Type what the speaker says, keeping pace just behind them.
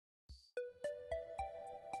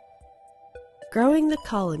Growing the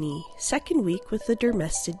Colony, second week with the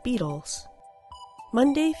Dermestid Beetles.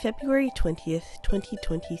 Monday, February 20th,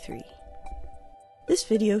 2023. This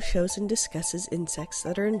video shows and discusses insects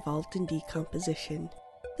that are involved in decomposition.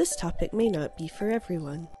 This topic may not be for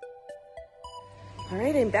everyone.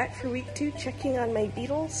 Alright, I'm back for week 2 checking on my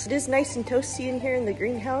beetles. It is nice and toasty in here in the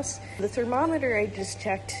greenhouse. The thermometer I just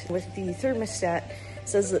checked with the thermostat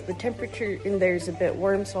says that the temperature in there is a bit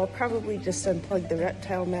warm, so I'll probably just unplug the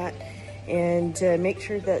reptile mat and make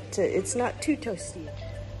sure that it's not too toasty.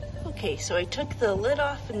 Okay, so I took the lid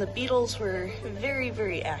off and the beetles were very,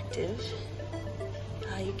 very active.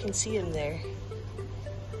 You can see them there.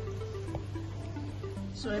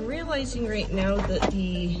 So I'm realizing right now that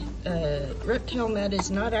the reptile mat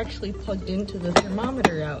is not actually plugged into the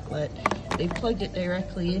thermometer outlet. They plugged it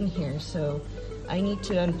directly in here, so I need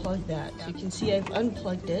to unplug that. You can see I've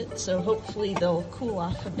unplugged it, so hopefully they'll cool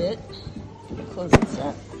off a bit. Close this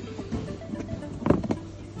up.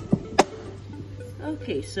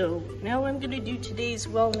 Okay, so now I'm going to do today's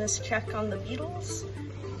wellness check on the beetles.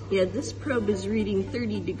 Yeah, this probe is reading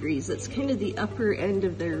 30 degrees. That's kind of the upper end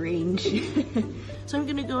of their range. So I'm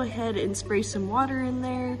going to go ahead and spray some water in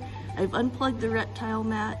there. I've unplugged the reptile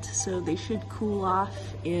mat, so they should cool off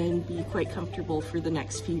and be quite comfortable for the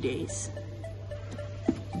next few days.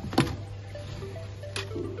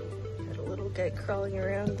 Got a little guy crawling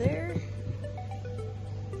around there.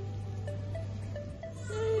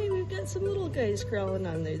 Got some little guys crawling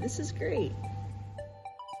on there. This is great.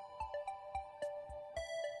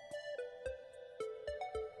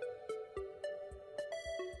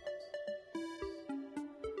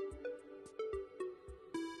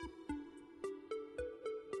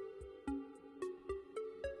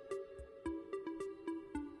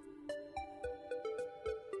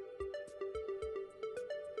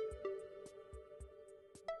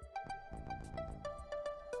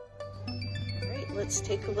 Let's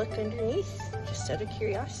take a look underneath, just out of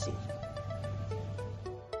curiosity.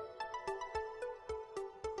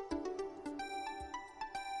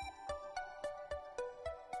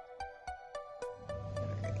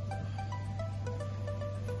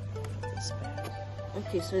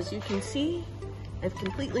 Okay, so as you can see, I've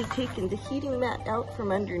completely taken the heating mat out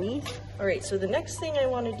from underneath. Alright, so the next thing I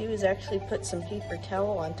want to do is actually put some paper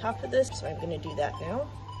towel on top of this, so I'm going to do that now.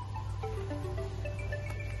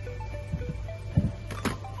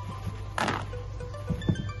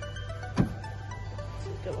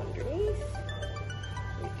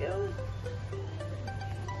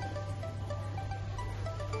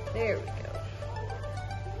 There we go.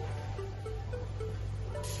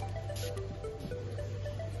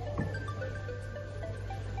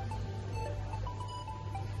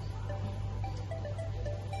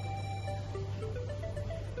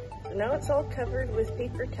 So now it's all covered with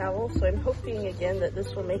paper towel, so I'm hoping again that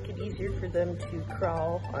this will make it easier for them to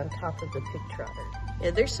crawl on top of the pig trotter.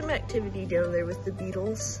 Yeah, there's some activity down there with the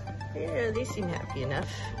beetles. Yeah, they seem happy enough.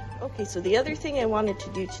 Okay, so the other thing I wanted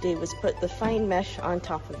to do today was put the fine mesh on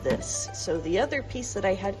top of this. So the other piece that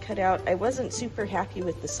I had cut out, I wasn't super happy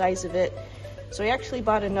with the size of it. So I actually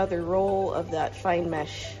bought another roll of that fine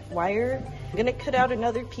mesh wire. I'm gonna cut out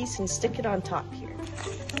another piece and stick it on top here.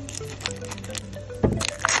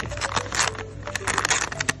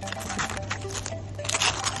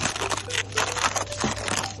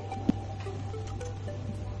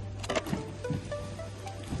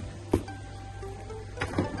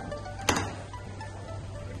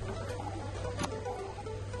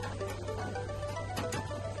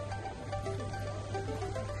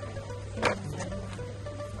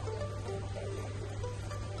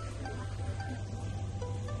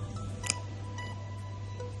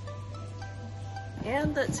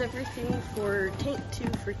 And that's everything for tank 2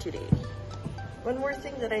 for today. One more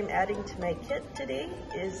thing that I'm adding to my kit today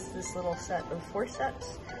is this little set of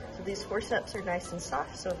forceps. So these forceps are nice and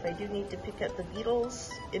soft, so if I do need to pick up the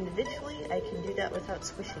beetles individually, I can do that without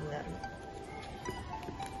squishing them.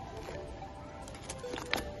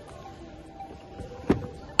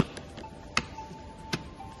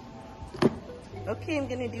 Okay, I'm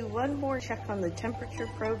going to do one more check on the temperature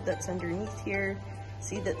probe that's underneath here.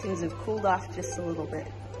 See that things have cooled off just a little bit.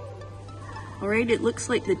 Alright, it looks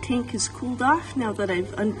like the tank has cooled off now that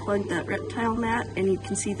I've unplugged that reptile mat, and you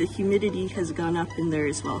can see the humidity has gone up in there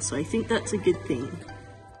as well, so I think that's a good thing.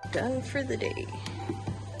 Done for the day.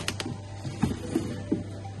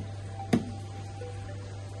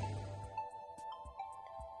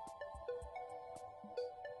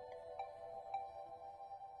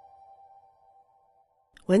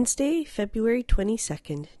 Wednesday, February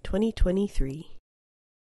 22nd, 2023.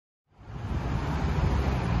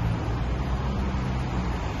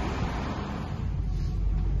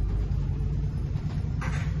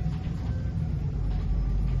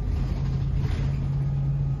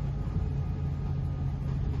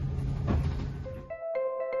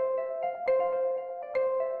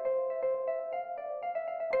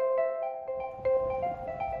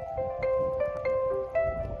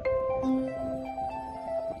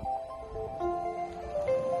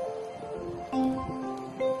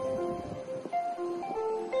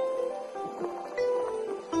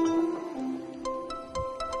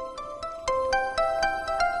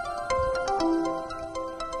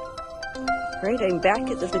 Right, I'm back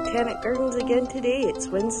at the Botanic Gardens again today. It's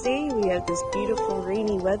Wednesday. We have this beautiful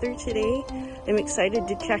rainy weather today. I'm excited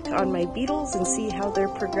to check on my beetles and see how they're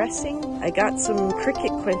progressing. I got some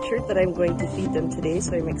cricket quencher that I'm going to feed them today,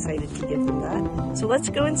 so I'm excited to give them that. So let's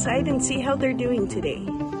go inside and see how they're doing today.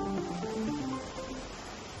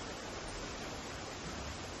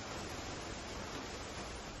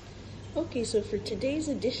 Okay, so for today's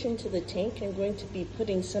addition to the tank, I'm going to be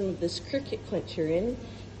putting some of this cricket quencher in.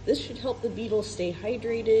 This should help the beetles stay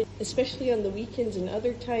hydrated, especially on the weekends and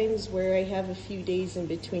other times where I have a few days in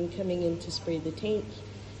between coming in to spray the tank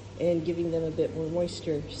and giving them a bit more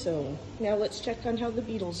moisture. So now let's check on how the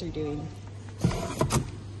beetles are doing.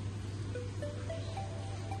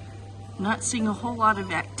 Not seeing a whole lot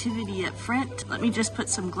of activity up front. Let me just put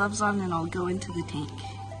some gloves on and I'll go into the tank.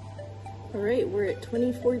 All right, we're at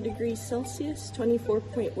 24 degrees Celsius,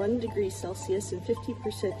 24.1 degrees Celsius, and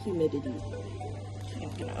 50% humidity.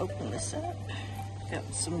 I'm gonna open this up.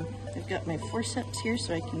 I've got my forceps here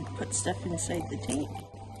so I can put stuff inside the tank.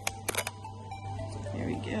 There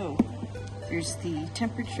we go. There's the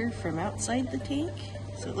temperature from outside the tank.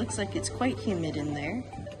 So it looks like it's quite humid in there.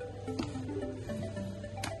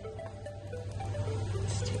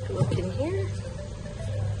 Let's take a look in here.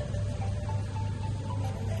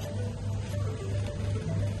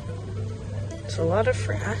 It's a lot of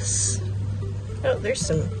frass. Oh, there's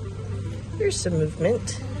some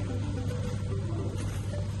movement.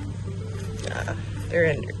 They're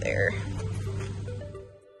under there.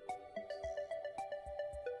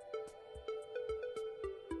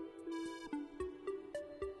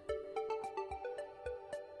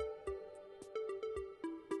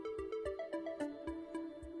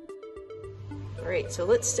 All right, so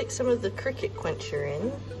let's stick some of the cricket quencher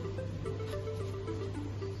in.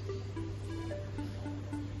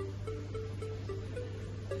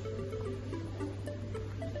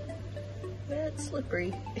 It's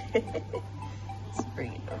slippery. Let's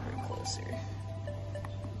bring it over closer.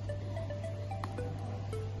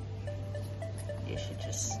 You should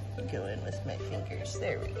just go in with my fingers.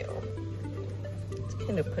 There we go. Let's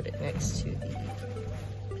kind of put it next to the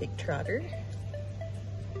pig trotter.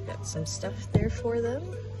 Got some stuff there for them.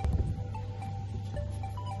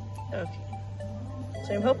 Okay.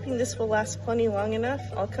 So I'm hoping this will last plenty long enough.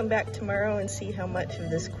 I'll come back tomorrow and see how much of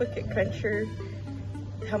this cricket quencher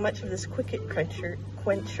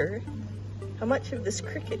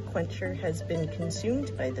has been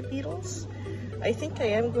consumed by the beetles. I think I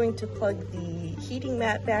am going to plug the heating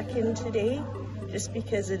mat back in today, just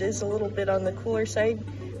because it is a little bit on the cooler side.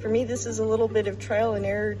 For me, this is a little bit of trial and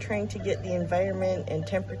error, trying to get the environment and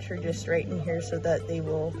temperature just right in here so that they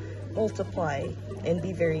will multiply and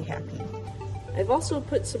be very happy. I've also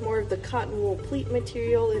put some more of the cotton wool pleat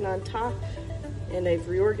material in on top, and I've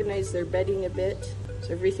reorganized their bedding a bit.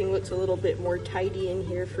 So everything looks a little bit more tidy in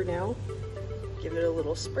here for now. Give it a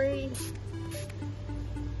little spray.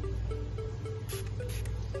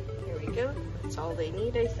 There we go. That's all they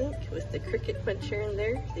need, I think. With the cricket quencher in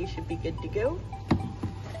there, they should be good to go.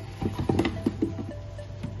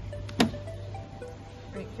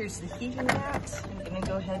 Right, here's the heating mat. I'm gonna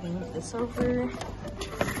go ahead and move this over.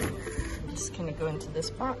 I'm just gonna go into this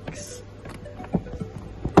box.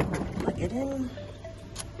 Plug it in.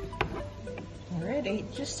 Alright, I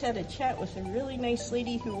just had a chat with a really nice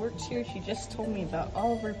lady who works here. She just told me about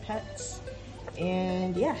all of her pets.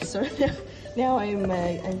 And yeah, so now I'm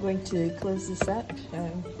going to close this up.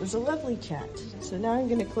 It was a lovely chat. So now I'm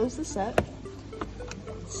going to close this up.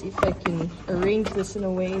 See if I can arrange this in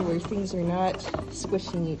a way where things are not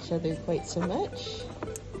squishing each other quite so much.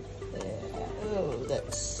 Oh,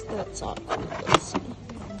 that's awkward. Let's see.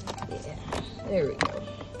 Yeah, there we go.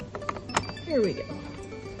 Here we go.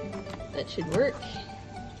 That should work.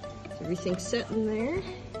 Everything's set in there.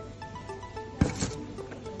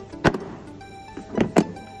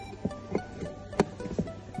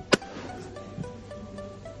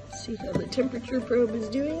 See how the temperature probe is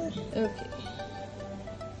doing? Okay.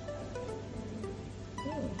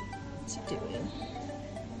 What's it doing?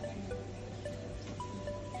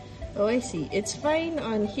 Oh, I see. It's fine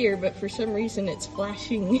on here, but for some reason it's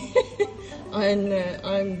flashing on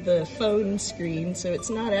the phone screen, so it's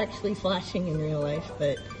not actually flashing in real life,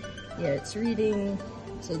 but yeah, it's reading.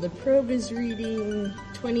 So the probe is reading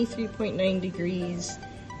 23.9 degrees,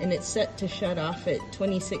 and it's set to shut off at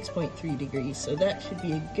 26.3 degrees, so that should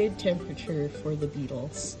be a good temperature for the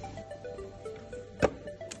beetles.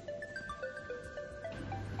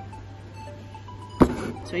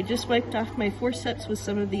 So I just wiped off my forceps with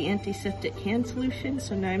some of the antiseptic hand solution,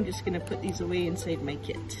 so now I'm just going to put these away inside my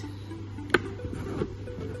kit.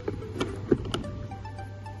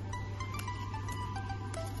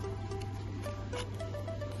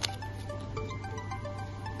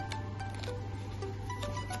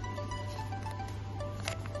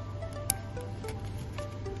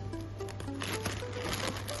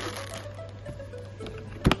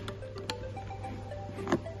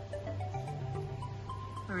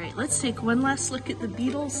 Let's take one last look at the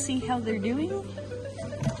beetles, see how they're doing.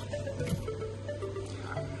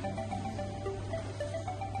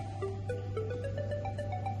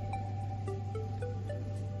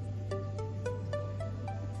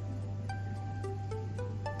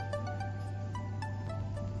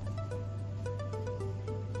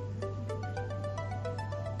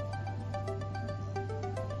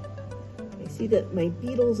 See that my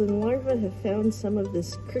beetles and larvae have found some of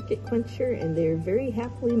this cricket quencher, and they're very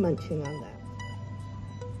happily munching on that.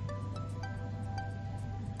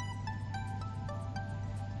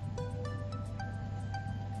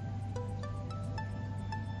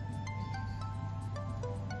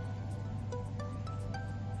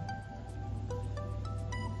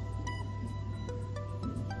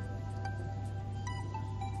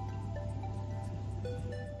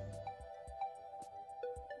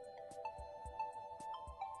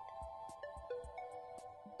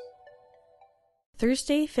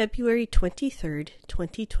 Thursday, February 23rd,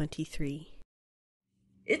 2023.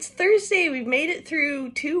 It's Thursday! We've made it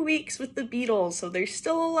through 2 weeks with the beetles, so they're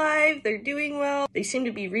still alive, they're doing well. They seem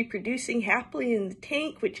to be reproducing happily in the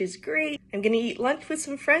tank, which is great. I'm gonna eat lunch with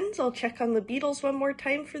some friends. I'll check on the beetles one more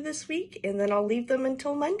time for this week, and then I'll leave them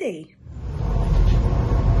until Monday.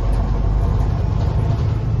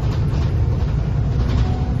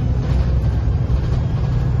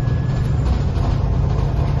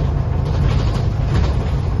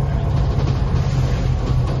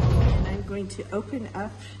 To open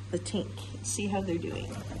up the tank, see how they're doing.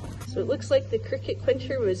 So it looks like the cricket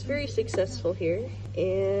quencher was very successful here,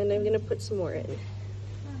 and I'm gonna put some more in.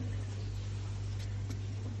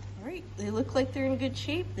 All right, they look like they're in good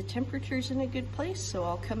shape. The temperature's in a good place,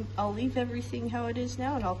 so I'll leave everything how it is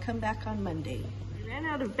now, and I'll come back on Monday. I ran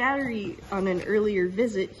out of battery on an earlier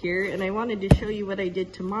visit here, and I wanted to show you what I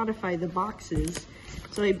did to modify the boxes.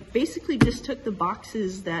 So I basically just took the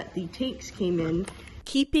boxes that the tanks came in.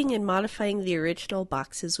 Keeping and modifying the original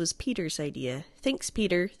boxes was Peter's idea. Thanks,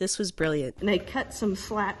 Peter. This was brilliant. And I cut some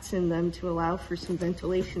slats in them to allow for some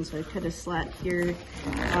ventilation. So I cut a slat here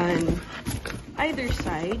on either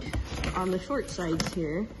side, on the short sides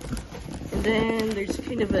here. And then there's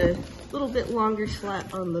kind of a little bit longer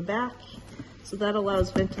slat on the back. So that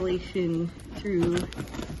allows ventilation through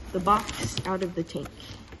the box out of the tank.